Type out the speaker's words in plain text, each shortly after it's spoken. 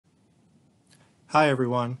Hi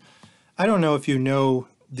everyone. I don't know if you know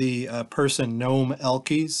the person Noam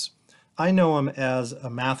Elkies. I know him as a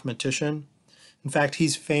mathematician. In fact,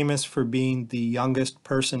 he's famous for being the youngest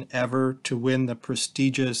person ever to win the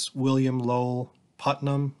prestigious William Lowell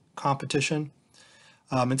Putnam competition.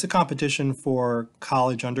 It's a competition for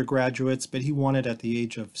college undergraduates, but he won it at the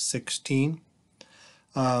age of 16.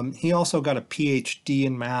 He also got a PhD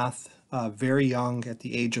in math very young at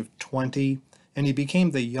the age of 20, and he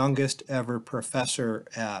became the youngest ever professor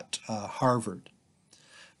at Harvard.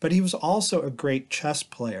 But he was also a great chess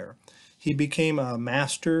player. He became a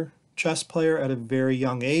master chess player at a very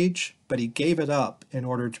young age, but he gave it up in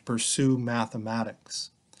order to pursue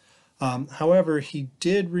mathematics. However, he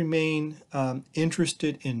did remain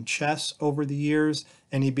interested in chess over the years,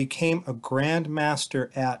 and he became a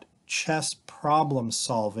grandmaster at chess problem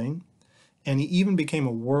solving, and he even became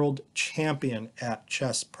a world champion at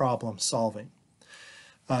chess problem solving.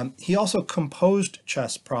 He also composed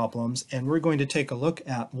chess problems, and we're going to take a look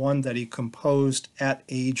at one that he composed at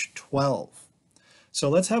age 12. So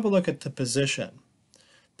let's have a look at the position.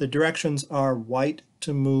 The directions are white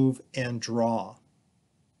to move and draw.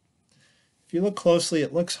 If you look closely,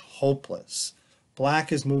 it looks hopeless. Black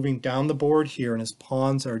is moving down the board here, and his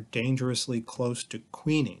pawns are dangerously close to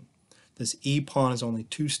queening. This e-pawn is only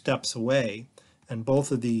 2 steps away, and both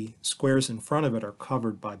of the squares in front of it are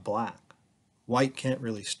covered by black. White can't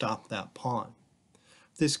really stop that pawn.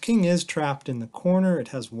 This king is trapped in the corner. It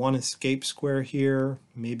has one escape square here.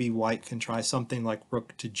 Maybe white can try something like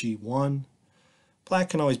rook to g1. Black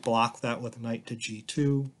can always block that with knight to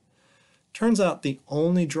g2. Turns out the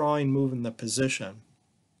only drawing move in the position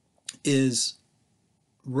is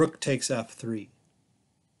rook takes f3.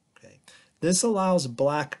 Okay. This allows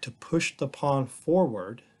black to push the pawn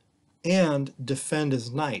forward and defend his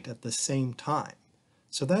knight at the same time.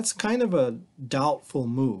 So that's kind of a doubtful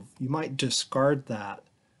move. You might discard that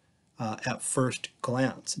at first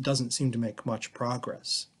glance. It doesn't seem to make much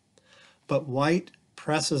progress. But white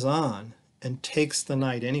presses on and takes the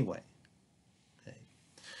knight anyway. Okay.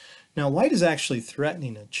 Now white is actually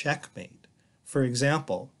threatening a checkmate. For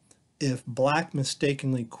example, if black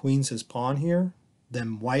mistakenly queens his pawn here,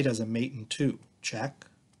 then white has a mate in 2. Check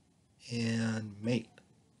and mate.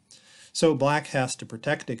 So black has to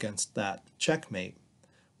protect against that checkmate.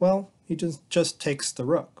 Well, he just takes the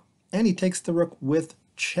rook. And he takes the rook with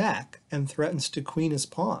check and threatens to queen his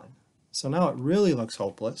pawn. So now it really looks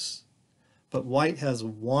hopeless. But white has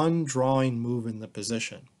one drawing move in the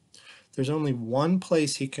position. There's only one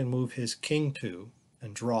place he can move his king to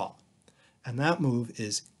and draw. And that move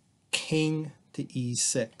is king to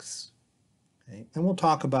e6. Okay? And we'll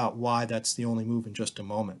talk about why that's the only move in just a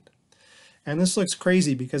moment. And this looks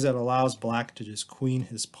crazy because it allows black to just queen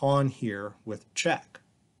his pawn here with check.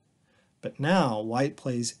 But now white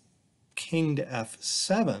plays king to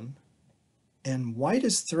f7, and white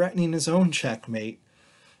is threatening his own checkmate,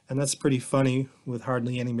 and that's pretty funny with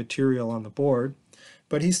hardly any material on the board.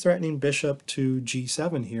 But he's threatening bishop to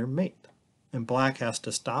g7 here, mate, and black has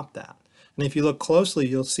to stop that. And if you look closely,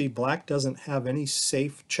 you'll see black doesn't have any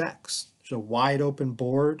safe checks. There's a wide open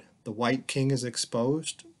board, the white king is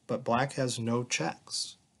exposed, but black has no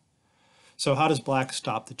checks. So how does black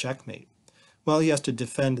stop the checkmate? Well, he has to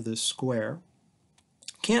defend this square.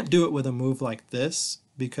 Can't do it with a move like this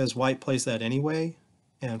because white plays that anyway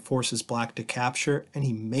and forces black to capture, and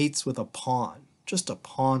he mates with a pawn. Just a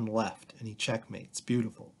pawn left, and he checkmates.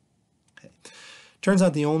 Beautiful. Okay. Turns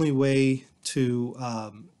out the only way to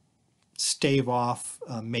stave off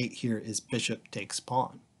a mate here is bishop takes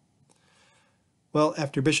pawn. Well,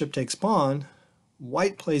 after bishop takes pawn,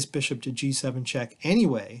 white plays bishop to g7 check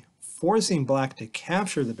anyway, forcing black to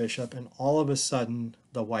capture the bishop, and all of a sudden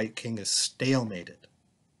the white king is stalemated.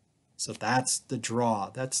 So that's the draw.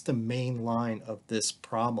 That's the main line of this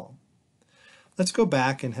problem. Let's go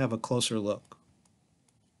back and have a closer look.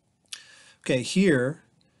 Okay, here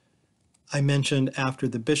I mentioned after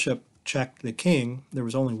the bishop checked the king, there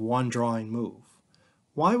was only one drawing move.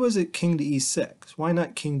 Why was it king to e6? Why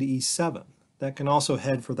not king to e7? That can also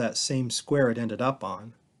head for that same square it ended up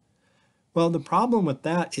on. Well, the problem with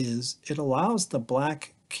that is it allows the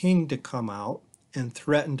black king to come out and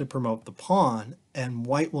threaten to promote the pawn, and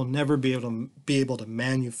white will never be able to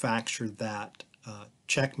manufacture that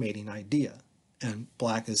checkmating idea, and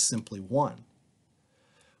black is simply won.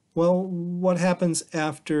 Well, what happens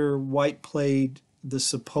after white played the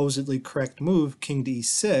supposedly correct move, king to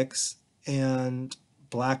e6, and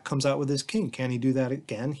black comes out with his king? Can he do that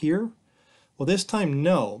again here? Well, this time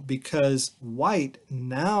no, because white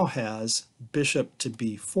now has bishop to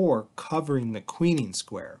b4 covering the queening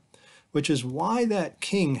square, which is why that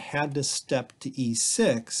king had to step to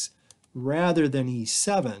e6 rather than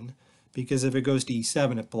e7, because if it goes to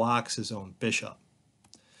e7, it blocks his own bishop.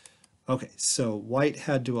 Okay, so white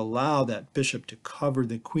had to allow that bishop to cover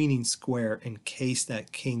the queening square in case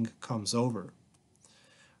that king comes over.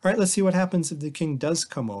 All right, let's see what happens if the king does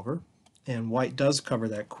come over and white does cover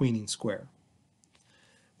that queening square.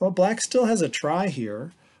 Well, black still has a try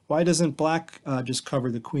here. Why doesn't black just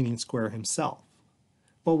cover the queening square himself?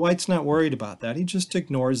 Well, white's not worried about that. He just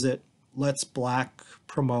ignores it, lets black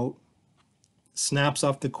promote, snaps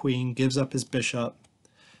off the queen, gives up his bishop,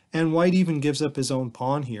 and white even gives up his own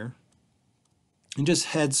pawn here and just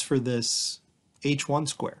heads for this h1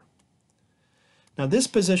 square. Now this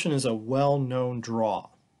position is a well-known draw.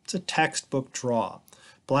 It's a textbook draw.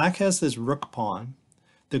 Black has this rook pawn.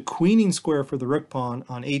 The queening square for the rook pawn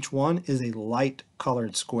on h1 is a light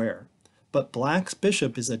colored square, but black's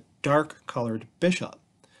bishop is a dark colored bishop.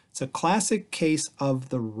 It's a classic case of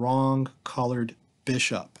the wrong colored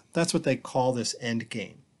bishop. That's what they call this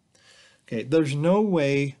endgame. Okay, there's no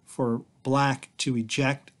way for black to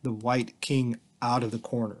eject the white king out of the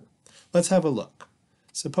corner. Let's have a look.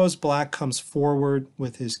 Suppose black comes forward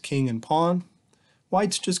with his king and pawn.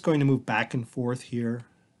 White's just going to move back and forth here,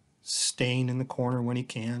 staying in the corner when he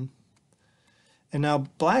can. And now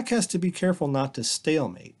black has to be careful not to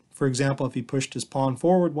stalemate. For example, if he pushed his pawn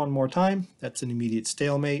forward one more time, that's an immediate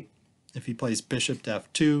stalemate. If he plays bishop to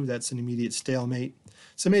f2, that's an immediate stalemate.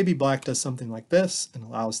 So maybe black does something like this and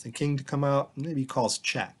allows the king to come out, and maybe calls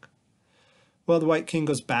check. Well, the white king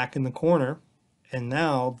goes back in the corner, and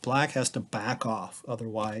now black has to back off,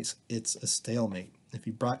 otherwise it's a stalemate. If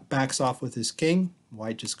he backs off with his king,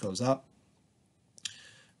 white just goes up.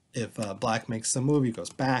 If black makes some move, he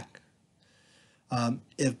goes back.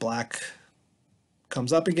 If black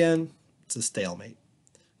comes up again, it's a stalemate.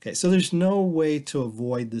 Okay, so there's no way to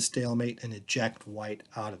avoid the stalemate and eject white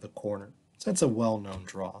out of the corner. So that's a well-known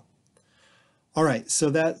draw. All right, so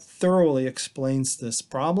that thoroughly explains this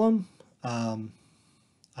problem.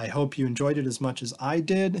 I hope you enjoyed it as much as I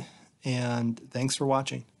did, and thanks for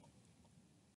watching.